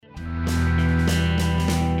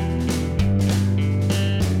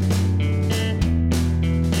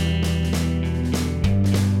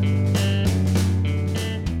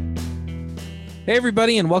Hey,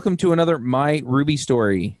 everybody, and welcome to another My Ruby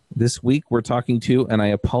Story. This week we're talking to, and I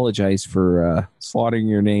apologize for slaughtering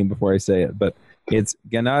your name before I say it, but it's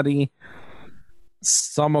Gennady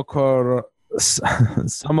Samokovarov.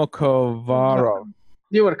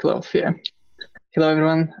 You were close, yeah. Hello,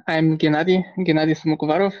 everyone. I'm Gennady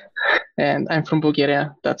Samokovarov, and I'm from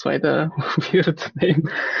Bulgaria. That's why the weird name.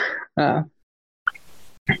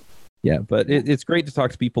 Yeah, but it's great to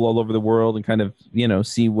talk to people all over the world and kind of,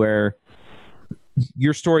 see where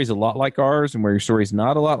your story's a lot like ours and where your story's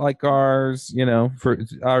not a lot like ours, for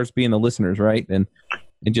ours being the listeners, right? And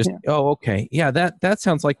just, oh, okay. Yeah, that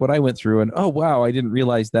sounds like what I went through. And, oh, wow, I didn't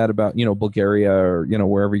realize that about, Bulgaria or,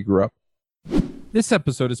 wherever you grew up. This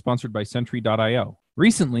episode is sponsored by Sentry.io.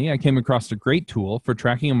 Recently, I came across a great tool for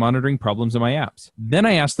tracking and monitoring problems in my apps. Then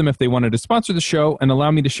I asked them if they wanted to sponsor the show and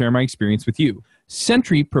allow me to share my experience with you.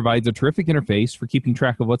 Sentry provides a terrific interface for keeping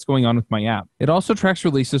track of what's going on with my app. It also tracks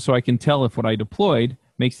releases so I can tell if what I deployed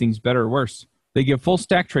makes things better or worse. They give full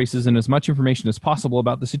stack traces and as much information as possible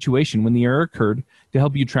about the situation when the error occurred to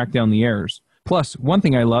help you track down the errors. Plus, one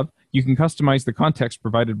thing I love, you can customize the context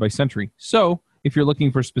provided by Sentry. So, if you're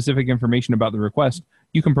looking for specific information about the request,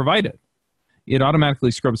 you can provide it. It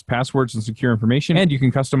automatically scrubs passwords and secure information, and you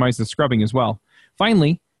can customize the scrubbing as well.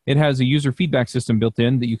 Finally, it has a user feedback system built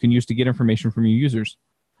in that you can use to get information from your users.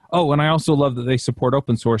 Oh, and I also love that they support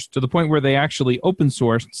open source to the point where they actually open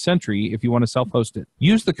sourced Sentry if you want to self-host it.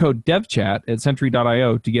 Use the code DevChat at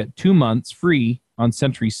Sentry.io to get 2 months free on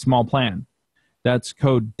Sentry's small plan. That's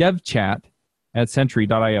code DevChat at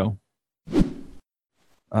Sentry.io.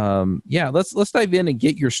 Let's dive in and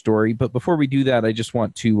get your story. But before we do that, I just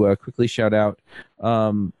want to quickly shout out.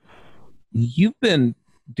 You've been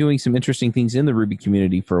doing some interesting things in the Ruby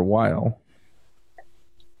community for a while.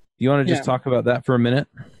 Do you want to just talk about that for a minute?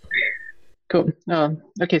 Cool.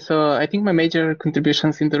 Okay, so I think my major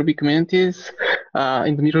contributions in the Ruby communities, are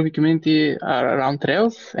around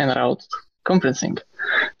Rails and around conferencing.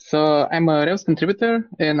 So I'm a Rails contributor,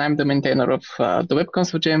 and I'm the maintainer of the Web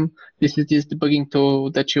Console Gem. This is this debugging tool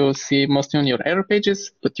that you'll see mostly on your error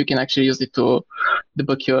pages, but you can actually use it to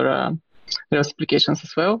debug your Rails applications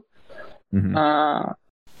as well. Mm-hmm.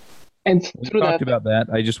 And we talked about that.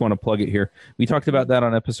 I just want to plug it here. We talked about that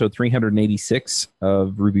on episode 386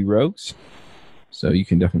 of Ruby Rogues, so you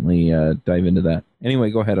can definitely dive into that. Anyway,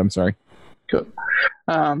 go ahead. I'm sorry. Cool.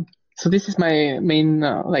 So this is my main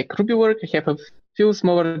Ruby work. I have a few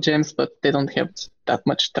smaller gems, but they don't have that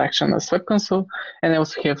much traction as Web Console. And I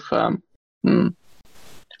also have a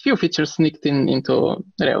few features sneaked into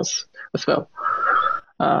Rails as well.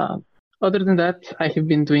 Other than that, I have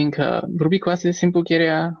been doing Ruby classes in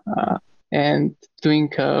Bulgaria and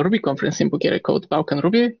doing a Ruby conference in Bulgaria called Balkan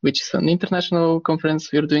Ruby, which is an international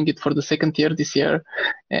conference. We're doing it for the second year this year.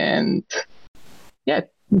 And I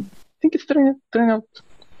think it's turning out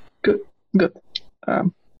good.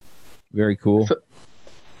 Very cool. So,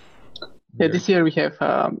 this year we have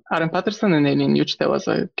Aaron Patterson and Aileen Uchtel as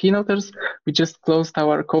keynoters. We just closed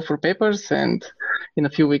our call for papers, and in a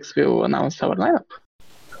few weeks we'll announce our lineup.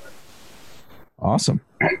 Awesome.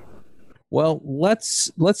 Well,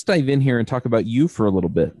 let's dive in here and talk about you for a little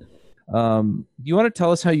bit. Do you want to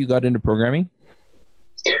tell us how you got into programming?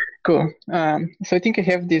 Cool. So I think I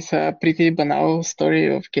have this pretty banal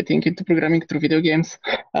story of getting into programming through video games.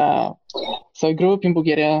 So I grew up in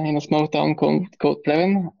Bulgaria in a small town called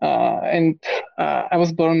Pleven, and I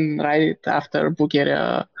was born right after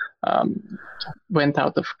Bulgaria went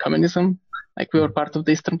out of communism. Like, we were part of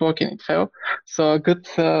the Eastern Bloc and it fell. So a good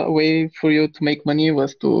way for you to make money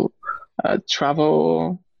was to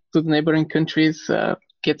travel to the neighboring countries,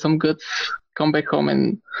 get some goods, come back home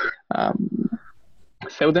and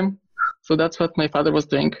sell them. So that's what my father was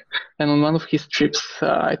doing. And on one of his trips,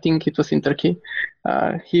 I think it was in Turkey,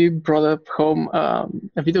 he brought up home a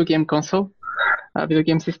video game console, a video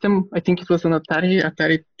game system. I think it was an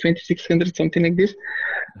Atari 2600, something like this.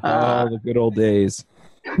 The good old days.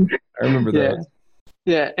 I remember those.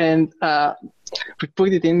 Yeah, and we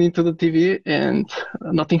plugged it into the TV and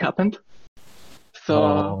nothing happened.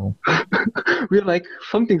 So we're like,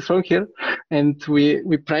 something's wrong here. And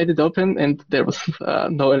we pried it open and there was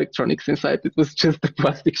no electronics inside. It was just a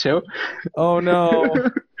plastic shell. Oh,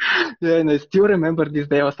 no. Yeah, and I still remember this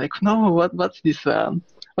day. I was like, no, what's this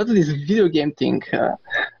video game thing?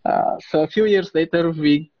 So a few years later,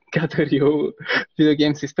 we got a real video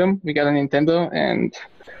game system. We got a Nintendo, and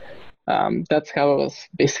that's how I was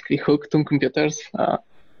basically hooked on computers.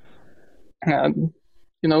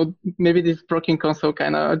 Maybe this broken console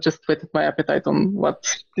kind of just whetted my appetite on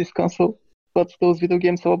what's those video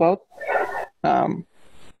games all about.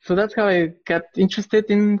 So that's how I got interested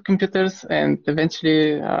in computers, and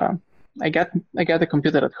eventually I got a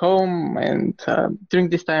computer at home, and during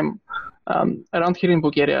this time, around here in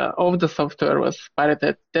Bulgaria, all of the software was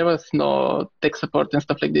pirated. There was no tech support and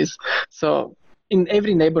stuff like this. So in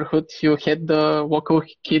every neighborhood, you had the local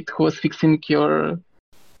kid who was fixing your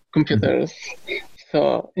computers.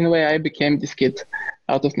 So in a way, I became this kid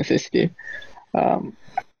out of necessity. I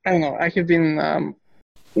don't know. I have been.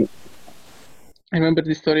 I remember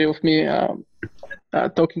this story of me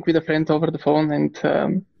talking with a friend over the phone,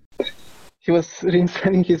 and he was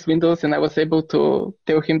reinstalling his Windows, and I was able to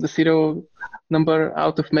tell him the serial number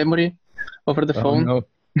out of memory over the phone. No.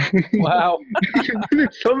 Wow.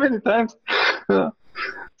 So many times.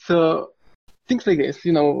 So things like this,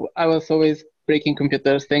 I was always breaking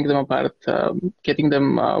computers, taking them apart, getting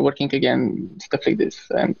them working again, stuff like this.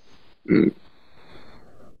 And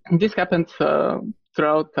this happened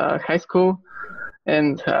throughout high school.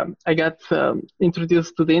 And I got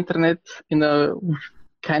introduced to the internet in a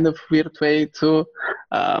kind of weird way too.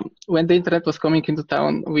 When the internet was coming into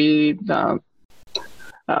town, we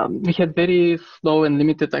had very slow and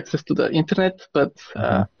limited access to the internet, but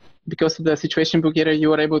because of the situation in Bulgaria, you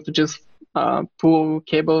were able to just pull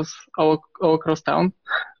cables all across town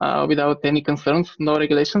without any concerns, no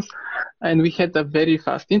regulations, and we had a very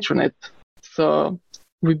fast internet. So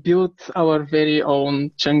we built our very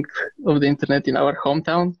own chunk of the internet in our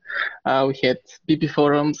hometown. We had BB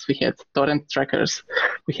forums, we had torrent trackers,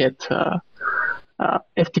 we had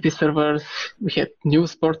FTP servers, we had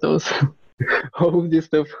news portals, all of this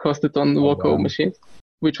stuff hosted on local machines,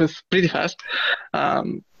 which was pretty fast.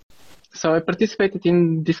 So I participated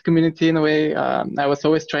in this community in a way. I was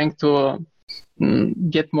always trying to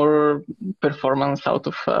get more performance out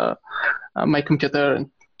of my computer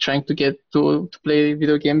and trying to get to play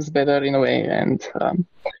video games better in a way. And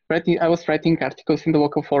I was writing articles in the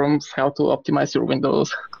local forums, how to optimize your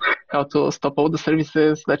Windows, how to stop all the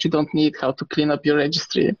services that you don't need, how to clean up your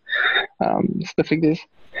registry, stuff like this.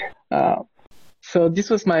 So this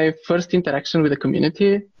was my first interaction with the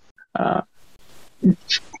community.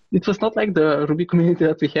 It was not like the Ruby community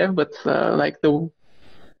that we have, but like the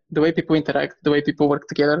way people interact, the way people work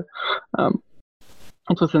together.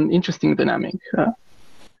 It was an interesting dynamic.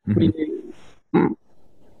 We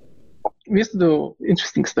used to do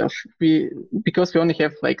interesting stuff. Because we only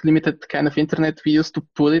have like limited kind of internet, we used to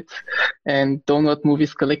pull it and download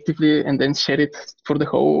movies collectively and then share it for the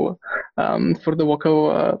whole for the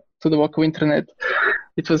local to the local internet.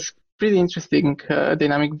 It was pretty interesting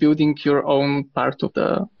dynamic, building your own part of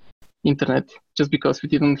the internet just because we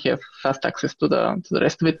didn't have fast access to the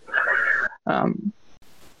rest of it.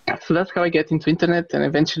 So that's how I get into internet, and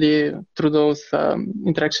eventually through those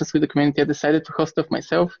interactions with the community, I decided to host stuff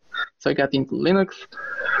myself. So I got into Linux,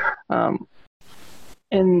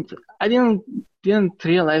 and I didn't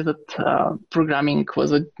realize that programming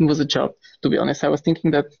was a job. To be honest, I was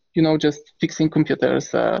thinking that just fixing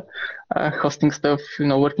computers, hosting stuff,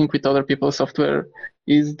 working with other people's software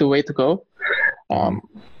is the way to go.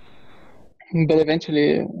 But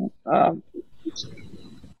eventually,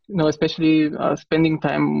 especially spending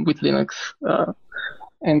time with Linux,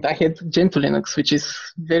 and I had Gentoo Linux, which is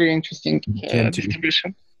very interesting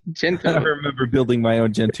distribution. Gentoo. I remember building my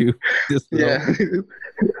own Gentoo. Yeah,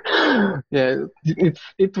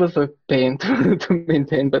 it was a pain to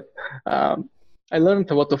maintain, but I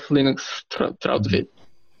learned a lot of Linux throughout it.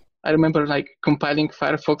 I remember compiling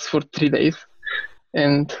Firefox for 3 days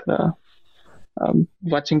and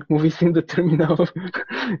watching movies in the terminal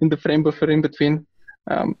in the frame buffer in between.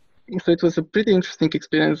 So it was a pretty interesting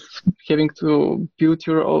experience having to build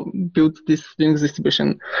this Linux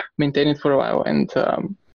distribution, maintain it for a while, and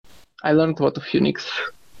I learned a lot of Unix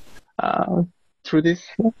through this.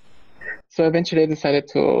 So eventually I decided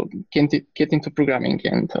to get into programming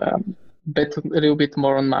and bet a little bit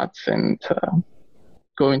more on maths and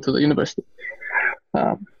go into the university.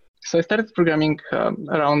 So I started programming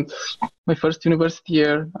around my first university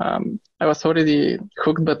year. I was already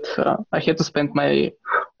hooked, but I had to spend my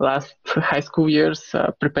last high school years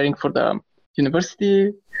preparing for the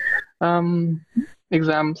university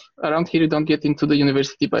exams. Around here, you don't get into the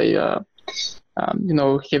university by,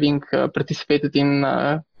 having participated in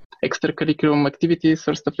extracurriculum activities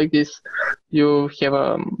or stuff like this. You have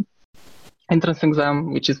an entrance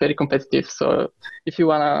exam, which is very competitive. So if you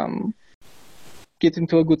want to get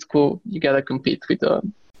into a good school, you gotta compete with the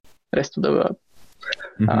rest of the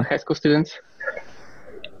high school students.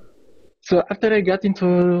 So after I got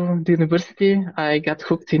into the university, I got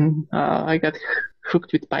hooked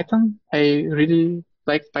with Python. I really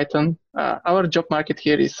liked Python. Our job market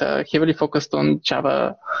here is heavily focused on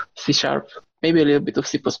Java, C#, maybe a little bit of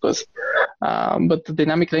C++. But the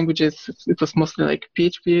dynamic languages, it was mostly like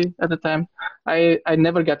PHP at the time. I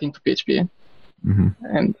never got into PHP. Mm-hmm.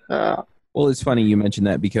 And well, it's funny you mentioned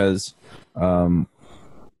that because, I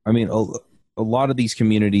mean, a lot of these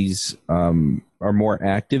communities are more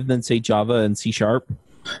active than, say, Java and C#,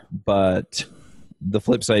 but the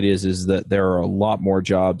flip side is that there are a lot more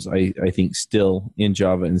jobs, I think, still in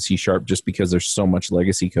Java and C# just because there's so much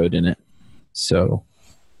legacy code in it. So,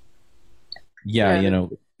 yeah, you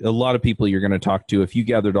know, a lot of people you're going to talk to, if you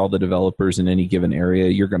gathered all the developers in any given area,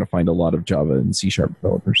 you're going to find a lot of Java and C#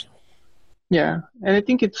 developers. Yeah, and I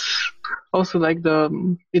think it's also like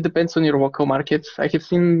it depends on your local markets. I have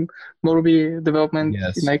seen more Ruby development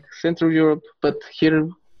in like Central Europe, but here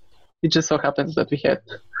it just so happens that we had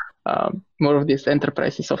more of this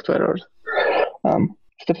enterprise software or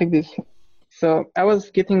stuff like this. So I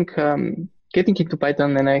was getting into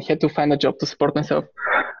Python, and I had to find a job to support myself.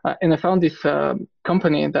 And I found this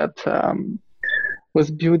company that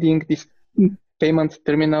was building these payment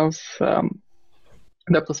terminals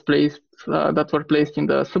that were placed in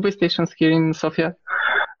the subway stations here in Sofia.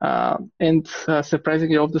 And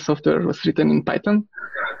surprisingly, all the software was written in Python.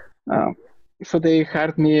 So they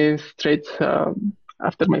hired me straight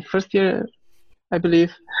after my first year, I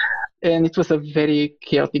believe. And it was a very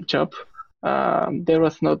chaotic job. There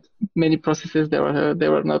was not many processes. There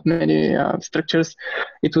were not many structures.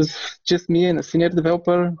 It was just me and a senior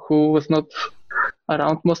developer who was not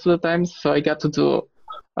around most of the time. So I got to do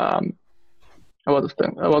a lot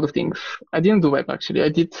of things. I didn't do web actually. I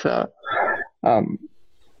did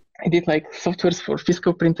like softwares for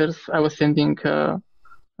physical printers. I was sending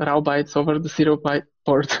raw bytes over the serial byte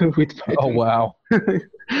port with Python. Oh wow!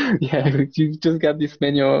 Yeah, you just got this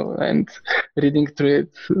manual and reading through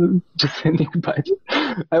it, just sending bytes.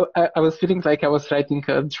 I was feeling like I was writing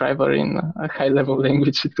a driver in a high-level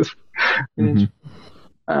language. It was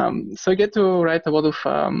so I get to write a lot of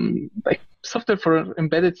like software for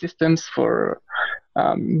embedded systems for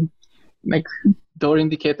like door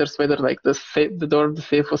indicators, whether like the door of the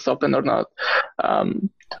safe was open or not.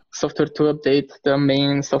 Software to update the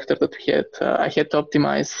main software that we had. I had to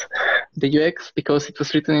optimize the UX because it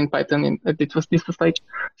was written in Python. This was like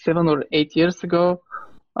 7 or 8 years ago,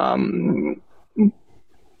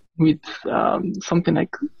 with something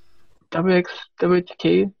like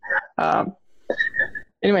WTK.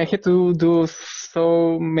 Anyway, I had to do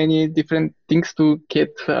so many different things to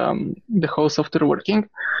get the whole software working,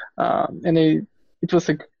 and it was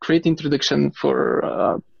a great introduction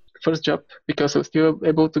for first job because I was still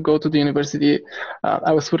able to go to the university.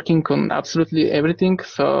 I was working on absolutely everything,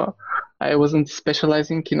 so I wasn't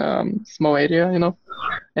specializing in a small area,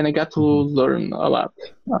 and I got to learn a lot.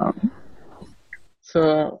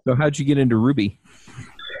 So how'd you get into Ruby?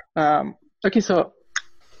 Okay, so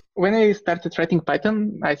when I started writing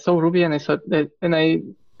Python, I saw Ruby and I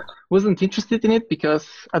wasn't interested in it because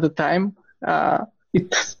at the time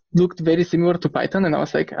it looked very similar to Python, and I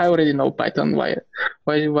was like, I already know Python. Why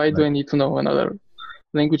do I need to know another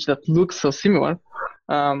language that looks so similar?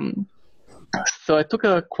 So I took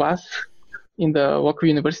a class in the local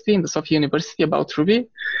university, in the Sofia University, about Ruby,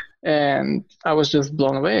 and I was just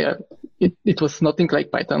blown away. It was nothing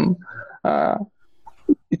like Python.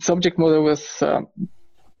 Its object model was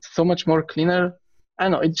so much more cleaner. I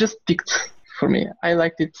don't know, it just ticked for me. I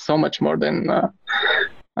liked it so much more than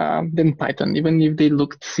Python, even if they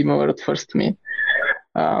looked similar at first to me.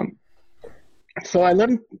 So I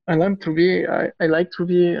learned Ruby. I liked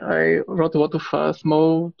Ruby. I wrote a lot of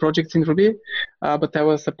small projects in Ruby, but I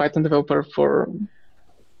was a Python developer for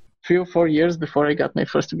 3 or 4 years before I got my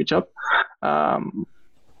first Ruby job.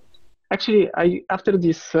 Actually, after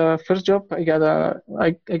this first job, I got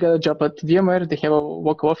a job at VMware. They have a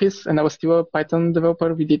local office, and I was still a Python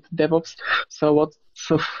developer. We did DevOps, so lots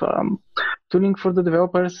of tooling for the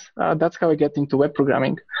developers. That's how I got into web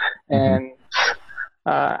programming, and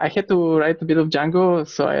I had to write a bit of Django,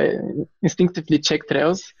 so I instinctively checked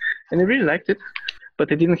Rails, and I really liked it,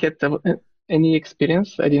 but I didn't have any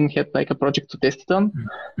experience. I didn't have like a project to test it on,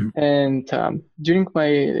 and during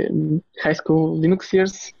my high school Linux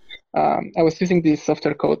years, I was using this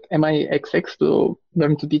software called MIXX to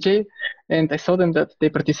learn to DJ, and I saw them that they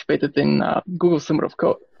participated in Google Summer of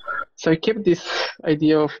Code. So I kept this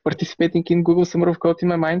idea of participating in Google Summer of Code in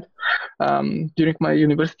my mind during my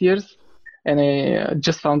university years, and I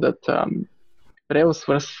just found that Rails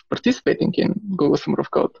was participating in Google Summer of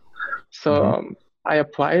Code. So I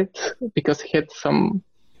applied because I had some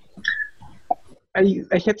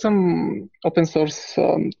open source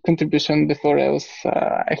contribution before Rails.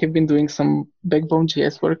 I have been doing some Backbone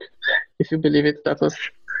JS work, if you believe it. That was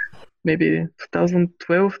maybe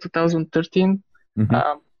 2012, 2013.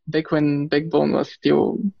 back when Backbone was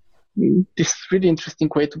still this really interesting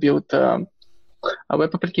way to build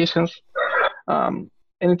web applications. And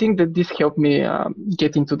I think that this helped me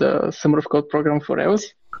get into the Summer of Code program for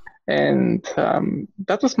Rails. And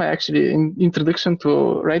that was my actually introduction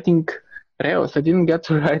to writing Rails. I didn't get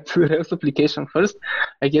to write Rails application first.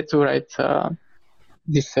 I get to write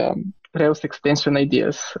this Rails extension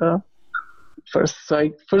ideas first. So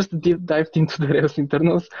I first dived into the Rails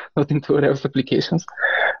internals, not into Rails applications.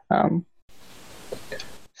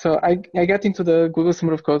 So I got into the Google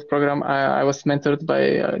Summer of Code program. I was mentored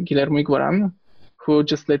by Guillermo Iguaran, who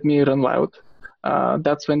just let me run wild.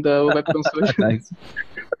 That's when the web console. Nice.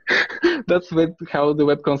 That's how the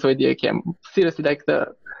web console idea came. Seriously, like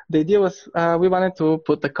the idea was we wanted to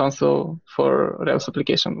put a console for Rails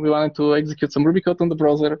application. We wanted to execute some Ruby code on the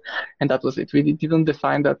browser, and that was it. We didn't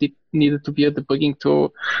define that it needed to be a debugging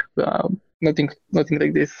tool, nothing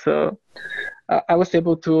like this. I was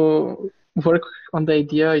able to work on the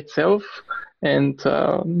idea itself and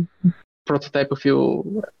prototype a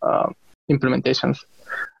few implementations.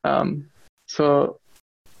 So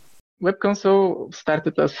Web Console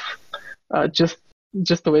started as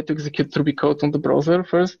just a way to execute Ruby code on the browser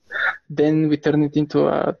first. Then we turned it into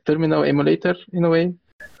a terminal emulator in a way,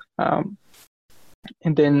 and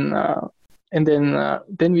then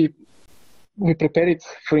we prepared it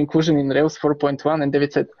for inclusion in Rails 4.1. And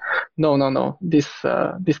David said, no, this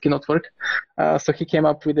cannot work. So he came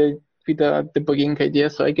up with a debugging idea.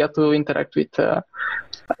 So I got to interact with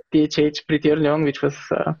THH pretty early on, which was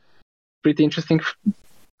pretty interesting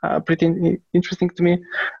to me.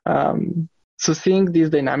 So seeing this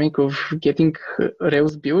dynamic of getting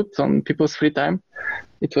Rails built on people's free time,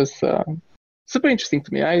 it was super interesting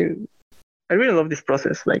to me. I really love this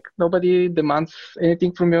process. Like nobody demands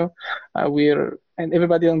anything from you. And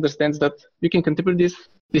everybody understands that you can contribute this.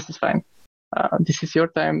 This is fine. This is your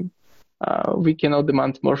time. We cannot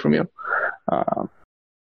demand more from you.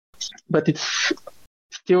 But it's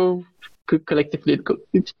still collectively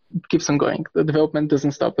it keeps on going. The development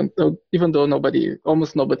doesn't stop, and even though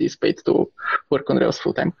almost nobody is paid to work on Rails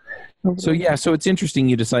full time. So it's interesting.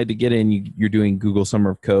 You decide to get in. You're doing Google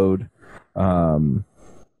Summer of Code.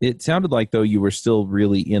 It sounded like though you were still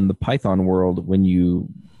really in the Python world when you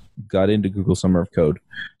got into Google Summer of Code.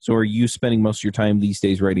 So are you spending most of your time these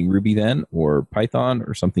days writing Ruby then, or Python,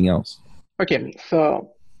 or something else? Okay,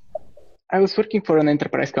 so I was working for an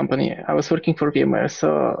enterprise company. I was working for VMware.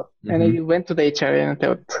 So, and I went to the HR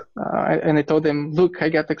and I told them, look, I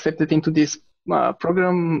got accepted into this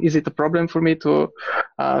program. Is it a problem for me to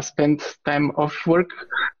spend time off work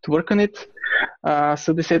to work on it?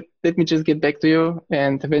 So they said, let me just get back to you.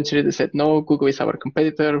 And eventually they said, no, Google is our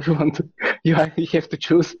competitor. You have to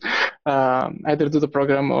choose either do the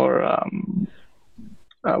program or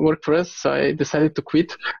work for us. So I decided to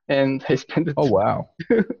quit, and I spent it. Oh wow!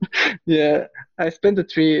 Yeah, I spent the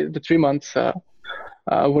 3 months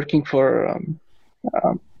working for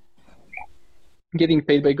getting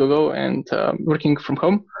paid by Google and working from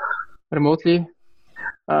home remotely.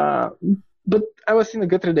 But I was in a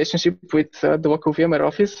good relationship with the local VMware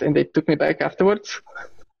office, and they took me back afterwards.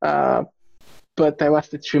 But I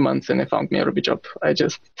lasted 3 months, and I found me a Ruby job. I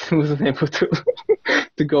just wasn't able to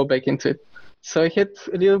go back into it. So I had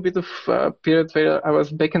a little bit of a period where I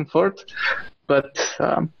was back and forth, but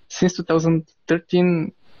since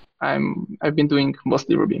 2013, I've been doing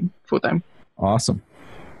mostly Ruby full time. Awesome.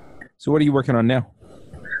 So what are you working on now?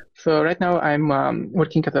 So right now I'm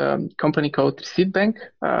working at a company called Receipt Bank.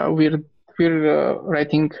 We're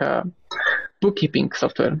writing bookkeeping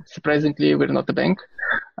software. Surprisingly, we're not a bank.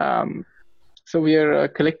 So we are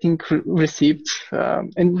collecting receipts,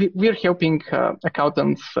 and we're helping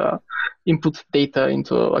accountants input data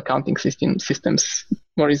into accounting systems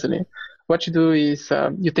more easily. What you do is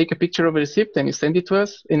you take a picture of a receipt and you send it to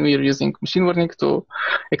us, and we are using machine learning to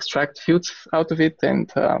extract fields out of it and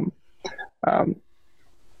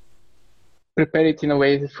prepare it in a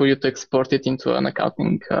way for you to export it into an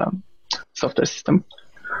accounting software system.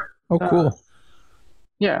 Oh, cool.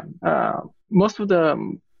 Most of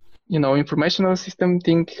the informational system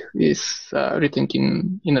thing is written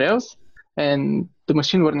in Rails, and the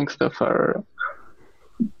machine learning stuff are,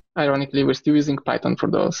 ironically, we're still using Python for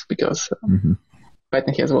those because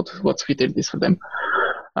Python has what's fitted this for them.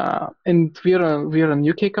 And we're an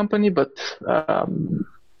UK company, but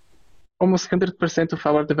almost 100% of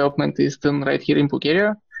our development is done right here in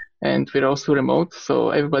Bulgaria, and we're also remote,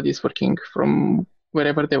 so everybody is working from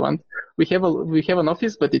wherever they want. We have an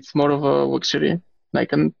office, but it's more of a luxury,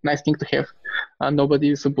 like a nice thing to have.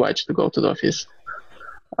 Nobody is obliged to go to the office.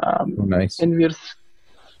 Nice. And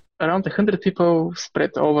around 100 people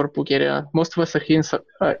spread over Bulgaria. Most of us are here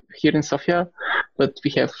in Sofia, but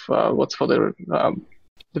we have lots of other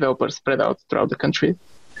developers spread out throughout the country.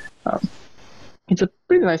 It's a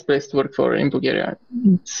pretty nice place to work for in Bulgaria.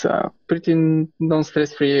 It's pretty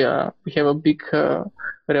non-stress-free. We have a big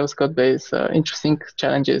Rails code base, interesting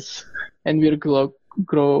challenges, and we're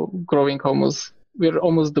growing almost. We're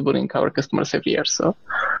almost doubling our customers every year, so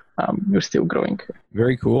we're still growing.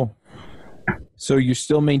 Very cool. So you're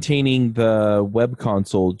still maintaining the web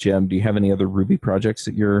console, Gem. Do you have any other Ruby projects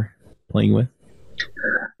that you're playing with?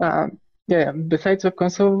 Yeah. Besides web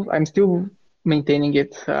console, I'm still maintaining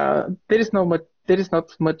it. There is not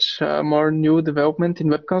much more new development in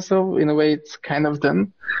web console. In a way, it's kind of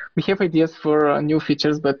done. We have ideas for new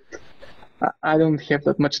features, but I don't have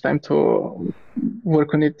that much time to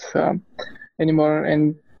work on it anymore,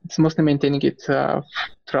 and it's mostly maintaining it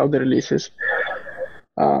throughout the releases.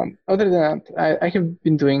 Other than that, I have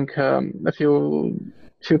been doing a few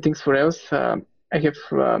things for Rails. I'm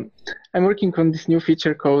working on this new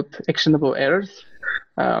feature called Actionable Errors,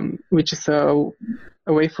 which is a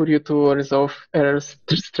way for you to resolve errors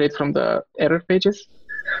straight from the error pages.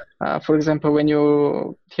 For example, when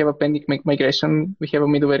you have a pending migration, we have a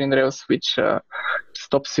middleware in Rails which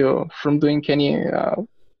stops you from doing any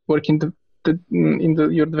work in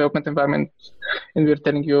your development environment, and we're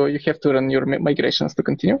telling you have to run your migrations to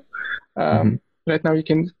continue. Right now, you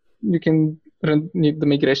can run the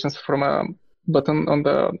migrations from a button on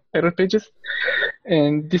the error pages,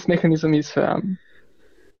 and this mechanism is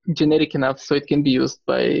generic enough so it can be used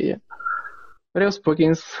by Rails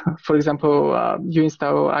plugins. For example, you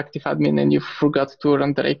install ActiveAdmin and you forgot to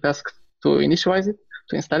run the rake task to initialize it,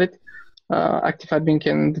 to install it. ActiveAdmin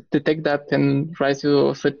can detect that and raise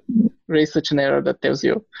such an error that tells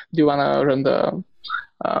you, do you want to run the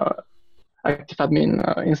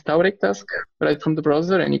ActiveAdmin install rake task right from the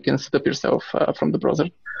browser, and you can set up yourself from the browser.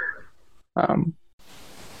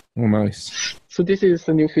 Nice. So this is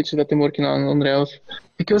a new feature that I'm working on Rails.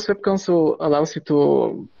 Because Web Console allows you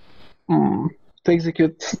to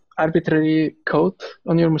execute arbitrary code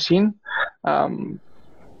on your machine,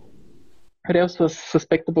 Rails was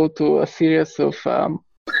susceptible to a series of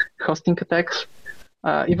hosting attacks.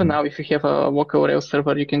 Even now, if you have a local Rails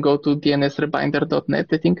server, you can go to dnsrebinder.net,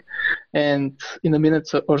 I think, and in a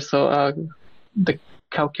minute or so, the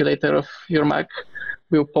calculator of your Mac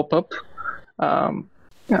will pop up on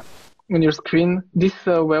your screen. This is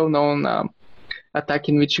a well-known attack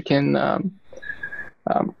in which you can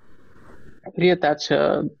reattach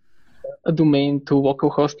a domain to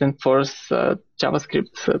localhost and force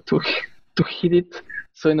JavaScript to hit it.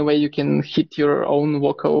 So in a way, you can hit your own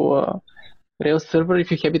local Rails server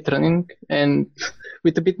if you have it running, and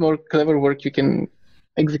with a bit more clever work, you can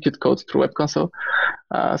execute code through Web Console.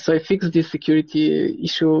 So I fixed this security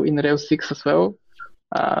issue in Rails 6 as well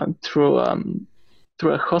through a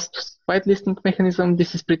host whitelisting mechanism.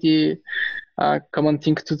 This is pretty common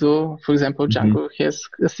thing to do. For example, Django has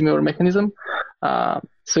a similar mechanism.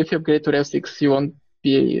 So if you upgrade to Rails 6, you won't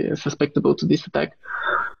be susceptible to this attack.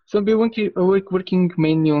 So I'll be working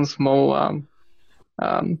mainly on small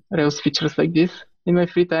Rails features like this in my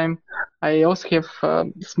free time. I also have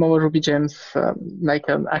smaller Ruby gems like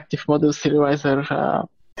an active model serializer,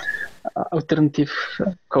 alternative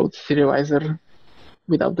code serializer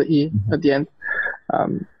without the E at the end.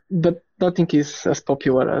 But nothing is as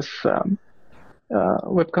popular as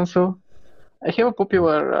Web Console. I have a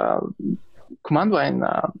popular command line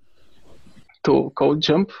tool called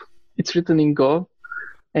Jump. It's written in Go,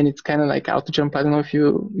 and it's kind of like AutoJump. I don't know if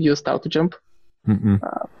you used AutoJump.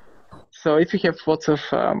 So if you have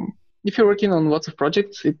if you're working on lots of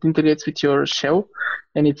projects, it integrates with your shell,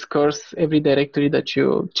 and it scores every directory that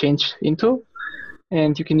you change into.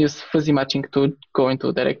 And you can use fuzzy matching to go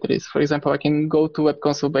into directories. For example, I can go to Web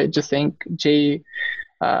Console by just saying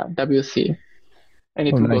JWC, and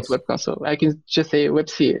it will go to Web Console. I can just say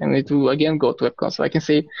WebC, and it will again go to Web Console. I can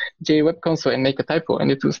say JWeb Console and make a typo,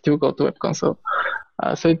 and it will still go to Web Console.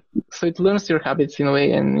 So it learns your habits in a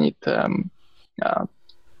way, and it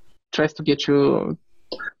tries to get you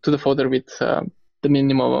to the folder with the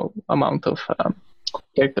minimal amount of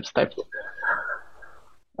characters typed.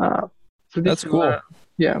 So that's cool.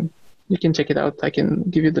 Yeah, you can check it out. I can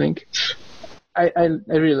give you the link. I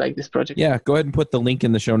really like this project. Yeah, go ahead and put the link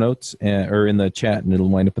in the show notes or in the chat, and it'll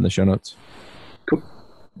wind up in the show notes. Cool.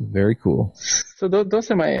 Very cool. So those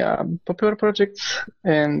are my popular projects,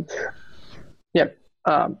 and yeah.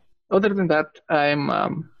 Other than that, I'm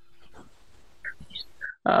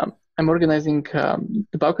organizing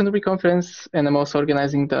the Balkan Ruby conference, and I'm also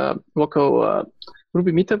organizing the local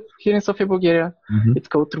Ruby meetup here in Sofia, Bulgaria. It's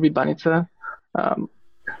called Ruby Banica.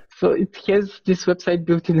 So it has this website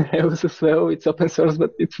built in Rails as well. It's open source,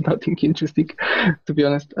 but it's nothing interesting, to be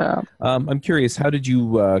honest. I'm curious, how did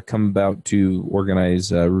you come about to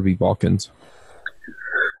organize Ruby Balkans?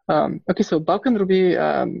 Okay, so Balkan Ruby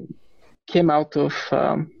came out of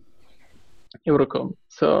Eurocom.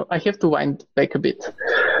 So I have to wind back a bit.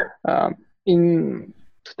 In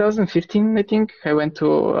 2015, I think, I went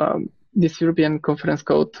to this European conference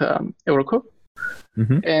called Euroco.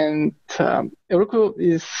 Mm-hmm. And Euroco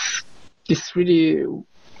is this really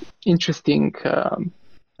interesting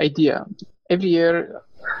idea. Every year,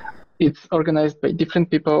 it's organized by different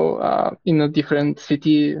people in a different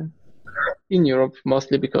city in Europe,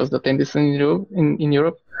 mostly because the tent is in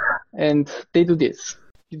Europe. And they do this.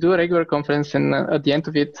 You do a regular conference, and at the end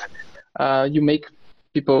of it, you make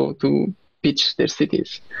people to pitch their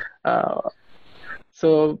cities.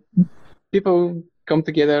 So people come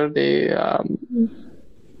together, they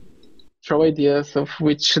throw ideas of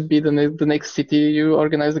which should be the next city you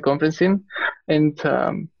organize the conference in. And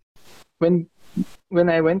when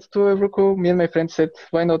I went to Euroko, me and my friend said,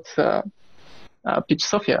 why not pitch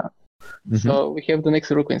Sofia? Mm-hmm. So we have the next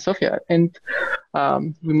Euroko in Sofia. And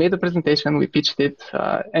we made a presentation, we pitched it,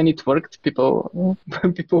 and it worked. People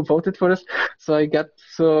voted for us. So we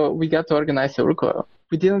got to organize Euroko.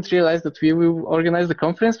 We didn't realize that we will organize the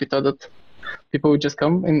conference. We thought that people would just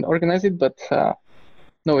come and organize it, but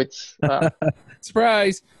no, it's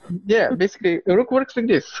surprise. Yeah, basically, Euroko works like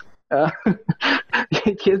this.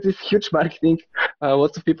 It has this huge marketing.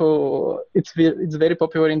 Lots of people. It's very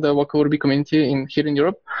popular in the Waco Ruby community here in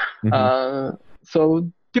Europe. Mm-hmm.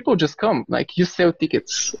 So people just come. Like, you sell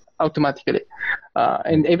tickets automatically,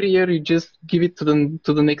 and every year you just give it to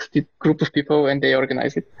the next group of people, and they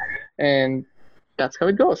organize it, and that's how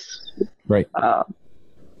it goes. Right.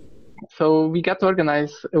 So we got to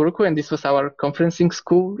organize Euroko, and this was our conferencing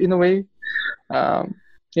school in a way. And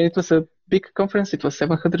it was a big conference. It was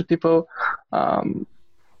 700 people.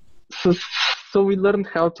 So we learned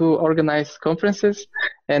how to organize conferences,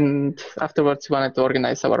 and afterwards we wanted to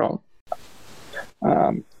organize our own.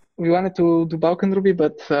 We wanted to do Balkan Ruby,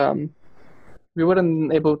 but we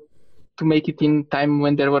weren't able to make it in time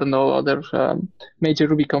when there were no other major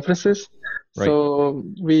Ruby conferences. Right. So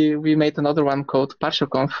we made another one called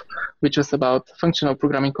PartialConf, which was about functional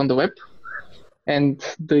programming on the web. And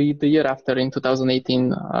the year after, in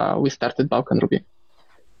 2018, we started Balkan Ruby.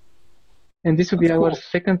 And this will be our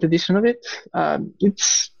second edition of it.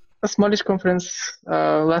 It's a smallish conference.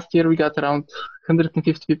 Last year we got around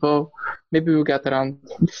 150 people. Maybe we got around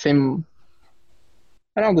the same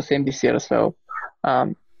this year as well.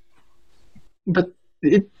 But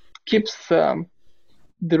it keeps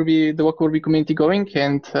the Waco Ruby community going,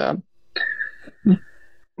 and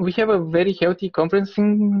we have a very healthy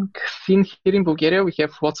conferencing scene here in Bulgaria. We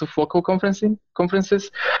have lots of local conferences,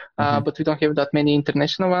 mm-hmm. But we don't have that many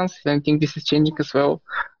international ones. And I think this is changing as well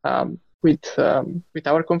with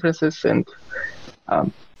our conferences. And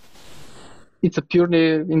it's a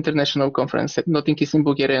purely international conference. Nothing is in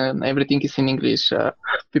Bulgarian, everything is in English.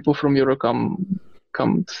 People from Europe come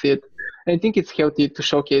to see it. And I think it's healthy to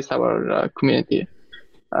showcase our community.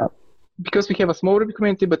 Because we have a small Ruby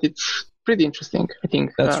community, but it's pretty interesting, I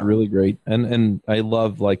think. That's really great. And I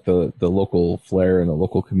love like the local flair and the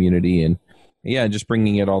local community, and yeah, just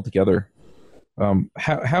bringing it all together.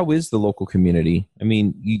 How is the local community? I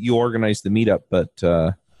mean, you organize the meetup, but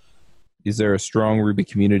is there a strong Ruby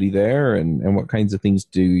community there? And what kinds of things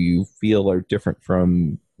do you feel are different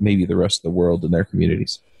from maybe the rest of the world and their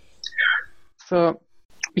communities? So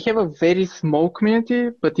we have a very small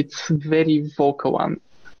community, but it's a very vocal one.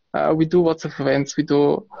 We do lots of events. We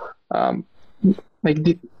do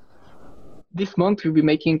this month we'll be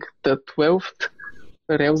making the 12th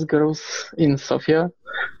Rails Girls in Sofia.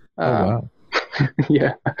 Oh wow!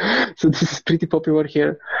 Yeah, so this is pretty popular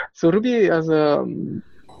here. So Ruby as a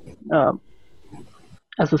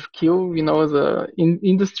skill, as a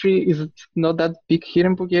industry, is not that big here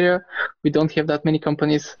in Bulgaria. We don't have that many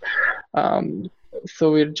companies.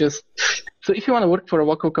 So if you want to work for a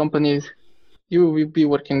local company, you will be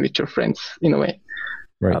working with your friends in a way.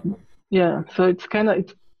 Right. Yeah. So it's kind of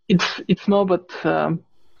it's small, but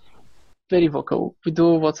very vocal. We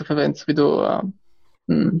do lots of events. We do.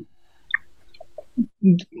 One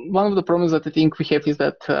of the problems that I think we have is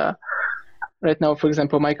that right now, for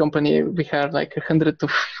example, my company, we have like 100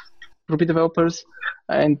 of Ruby developers,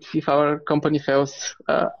 and if our company fails,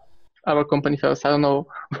 I don't know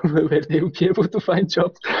where they will be able to find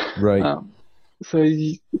jobs. Right. So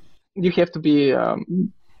you have to be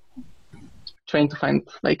trying to find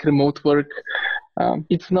like remote work.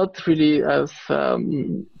 It's not really as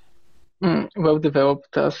well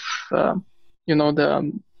developed as the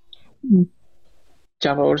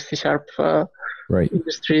Java or C# Right.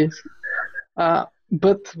 industries.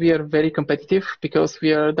 But we are very competitive because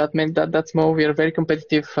we are that small. We are very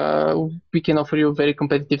competitive. We can offer you a very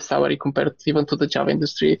competitive salary compared even to the Java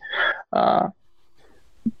industry.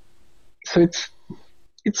 So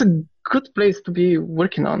it's a good place to be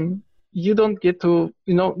working on. You don't get to,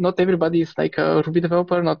 not everybody is like a Ruby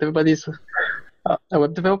developer. Not everybody is a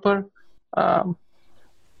web developer. But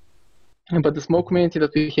the small community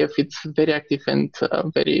that we have, it's very active and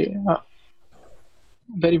very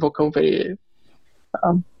vocal, very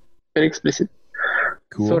explicit.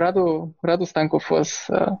 Cool. So Radu Stankov was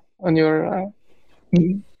on your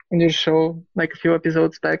show like a few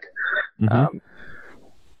episodes back. Mm-hmm.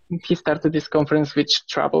 He started this conference which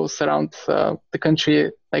travels around the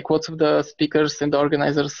country. Like lots of the speakers and the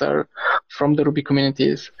organizers are from the Ruby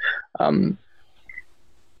communities.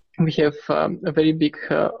 We have a very big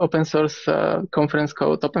open source conference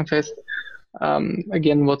called OpenFest.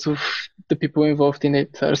 Again, lots of the people involved in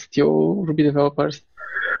it are still Ruby developers.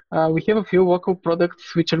 We have a few local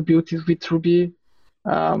products which are built with Ruby,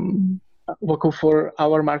 local for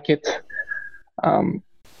our market.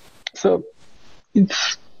 So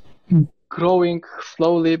it's growing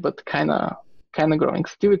slowly, but kind of growing.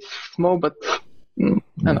 Still, it's small, but I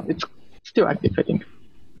don't know, it's still active, I think.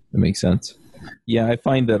 That makes sense. Yeah, I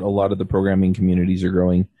find that a lot of the programming communities are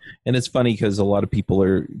growing. And it's funny because a lot of people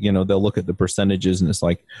are, they'll look at the percentages and it's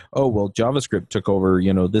like, oh, well, JavaScript took over,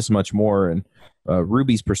 this much more and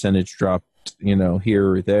Ruby's percentage dropped,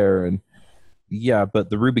 here or there. And yeah, but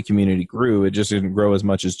the Ruby community grew. It just didn't grow as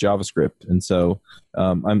much as JavaScript. And so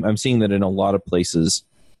I'm seeing that in a lot of places,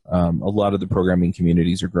 a lot of the programming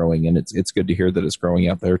communities are growing, and it's good to hear that it's growing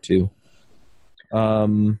out there too.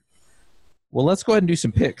 Well, let's go ahead and do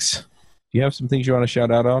some picks. Do you have some things you want to shout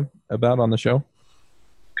out about on the show?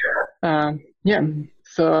 Yeah.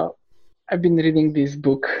 So I've been reading this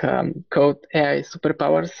book called AI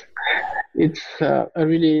Superpowers. It's a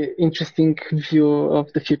really interesting view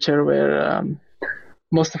of the future where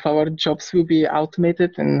most of our jobs will be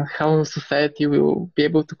automated and how society will be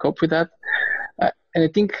able to cope with that. And I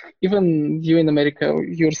think even you in America,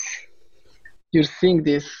 you're seeing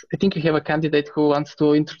this. I think you have a candidate who wants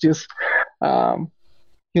to introduce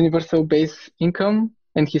universal base income,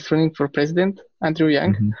 and he's running for president, Andrew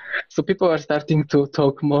Yang. Mm-hmm. So people are starting to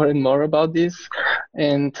talk more and more about this.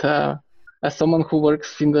 And as someone who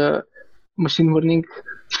works in the machine learning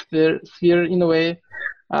sphere in a way,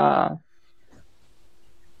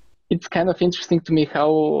 it's kind of interesting to me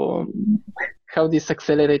how this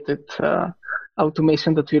accelerated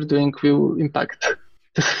automation that we're doing will impact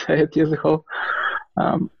the society as a whole.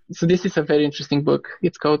 So this is a very interesting book.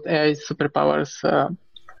 It's called AI Superpowers.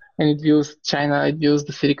 And it views China, it views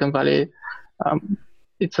the Silicon Valley.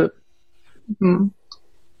 It's an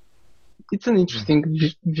interesting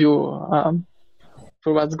view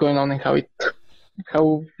for what's going on and how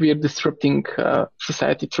we are disrupting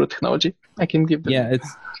society through technology. I can give them. Yeah,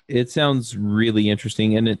 it sounds really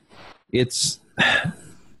interesting, and it's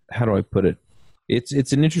how do I put it?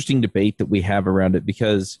 It's an interesting debate that we have around it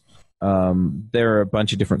because there are a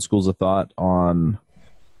bunch of different schools of thought on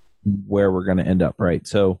where we're going to end up, right?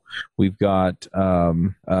 So we've got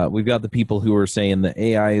the people who are saying that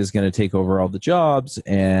AI is going to take over all the jobs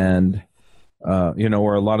and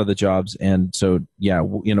or a lot of the jobs, and so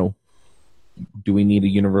do we need a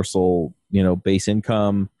universal base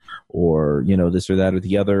income or this or that or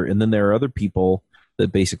the other? And then there are other people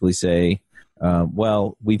that basically say,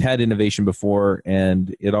 well, we've had innovation before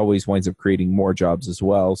and it always winds up creating more jobs as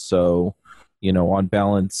well, so on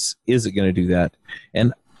balance, is it going to do that?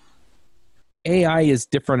 And AI is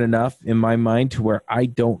different enough in my mind to where I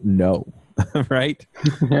don't know, right?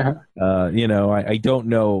 Yeah. I don't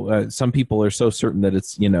know. Some people are so certain that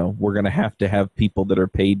it's, we're going to have people that are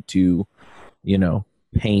paid to,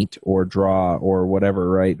 paint or draw or whatever,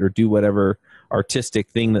 right? Or do whatever artistic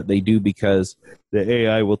thing that they do because the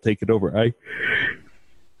AI will take it over. I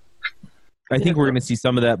think we're going to see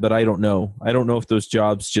some of that, but I don't know. I don't know if those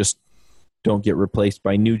jobs just don't get replaced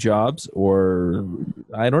by new jobs, or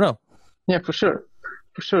I don't know. Yeah, for sure.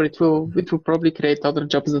 It will probably create other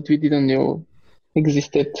jobs that we didn't know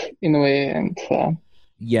existed in a way, and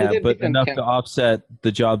but enough to offset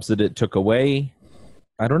the jobs that it took away.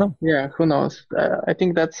 I don't know. Yeah, who knows? I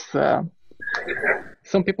think that's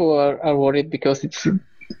some people are worried because it's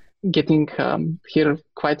getting here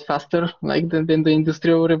quite faster, like than the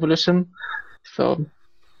Industrial Revolution. So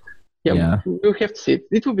we'll have to see it.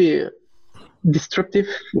 It will be disruptive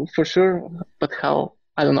for sure, but how?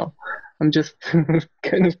 I don't know. I'm just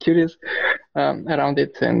kind of curious around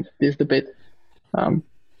it and this debate.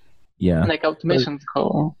 Like automation,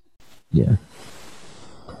 how Yeah.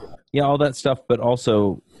 Yeah, all that stuff, but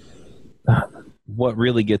also what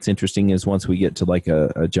really gets interesting is once we get to like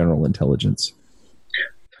a general intelligence.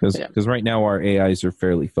 Because right now our AIs are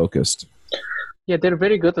fairly focused. Yeah, they're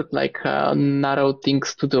very good at like narrow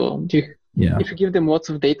things to do. If you give them lots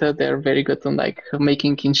of data, they're very good on like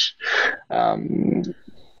making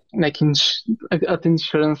at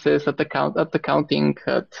insurances, at accounting,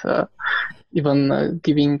 at even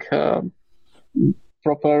giving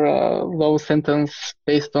proper law sentence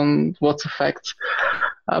based on lots of facts.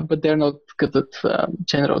 But they're not good at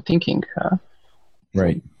general thinking.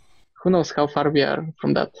 Right. Who knows how far we are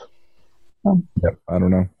from that? Yep, I don't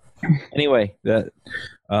know. Anyway, that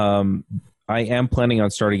I am planning on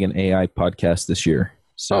starting an AI podcast this year,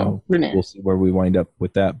 so really? We'll see where we wind up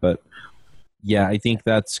with that. But yeah, I think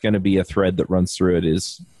that's going to be a thread that runs through it.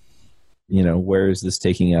 Is where is this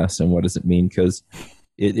taking us, and what does it mean? Because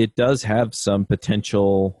it does have some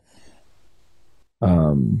potential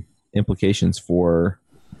implications for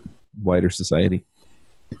wider society.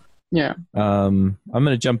 Yeah. I'm going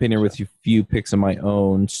to jump in here with a few picks of my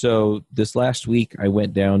own. So this last week, I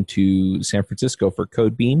went down to San Francisco for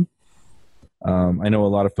CodeBeam. I know a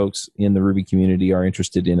lot of folks in the Ruby community are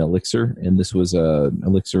interested in Elixir, and this was a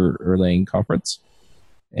Elixir Erlang conference,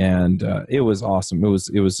 and it was awesome. It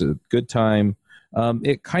was a good time.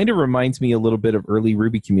 It kind of reminds me a little bit of early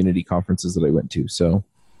Ruby community conferences that I went to. So,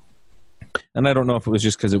 and I don't know if it was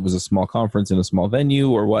just because it was a small conference in a small venue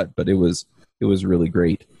or what, but it was really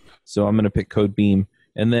great. So I'm going to pick CodeBeam,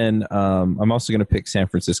 and then I'm also going to pick San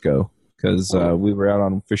Francisco because we were out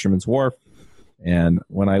on Fisherman's Wharf, and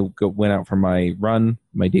when I went out for my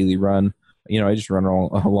daily run, I just run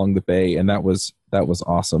along the bay, and that was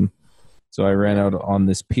awesome. So I ran out on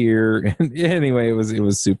this pier, and anyway, it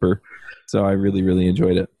was super. So I really, really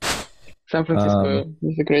enjoyed it. San Francisco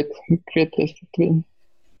is a great place to be.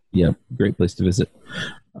 Yeah, great place to visit.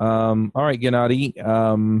 All right, Gennady.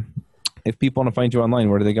 If people want to find you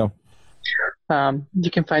online, where do they go?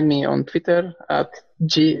 You can find me on Twitter at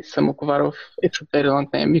gsamokovarov. It's a very long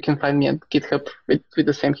name. You can find me at GitHub with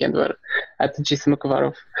the same handle at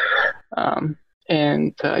gsamokovarov.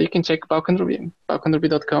 And you can check Balkan Ruby,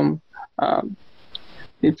 balkanruby.com.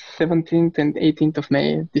 It's 17th and 18th of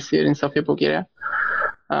May this year in Sofia, Bulgaria.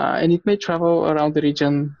 And it may travel around the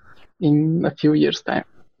region in a few years' time.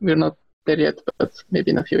 We're not there yet, but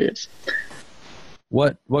maybe in a few years.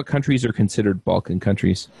 What countries are considered Balkan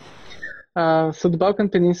countries? So the Balkan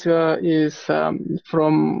Peninsula is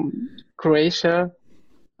from Croatia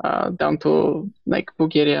down to like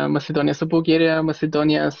Bulgaria, Macedonia. So Bulgaria,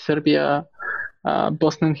 Macedonia, Serbia,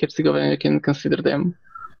 Bosnia and Herzegovina, you can consider them.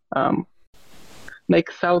 Like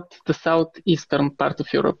the southeastern part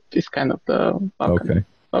of Europe is kind of the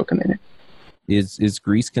Balkan area. Is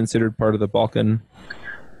Greece considered part of the Balkan?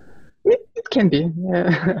 It can be.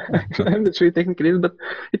 Yeah. I'm not sure it technically is, but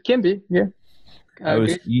it can be. Yeah.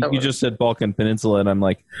 You just said Balkan Peninsula, and I'm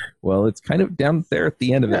like, well, it's kind of down there at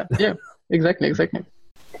the end of it. Yeah, exactly.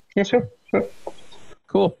 Yeah, sure.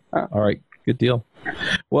 Cool. All right, good deal.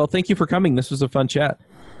 Well, thank you for coming. This was a fun chat.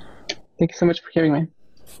 Thank you so much for having me.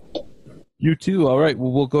 You too. All right,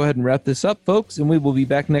 well, we'll go ahead and wrap this up, folks, and we will be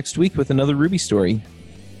back next week with another Ruby story.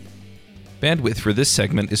 Bandwidth for this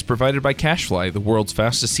segment is provided by CacheFly, the world's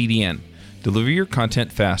fastest CDN. Deliver your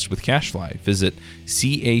content fast with CacheFly. Visit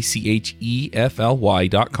CacheFly.com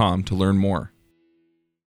to learn more.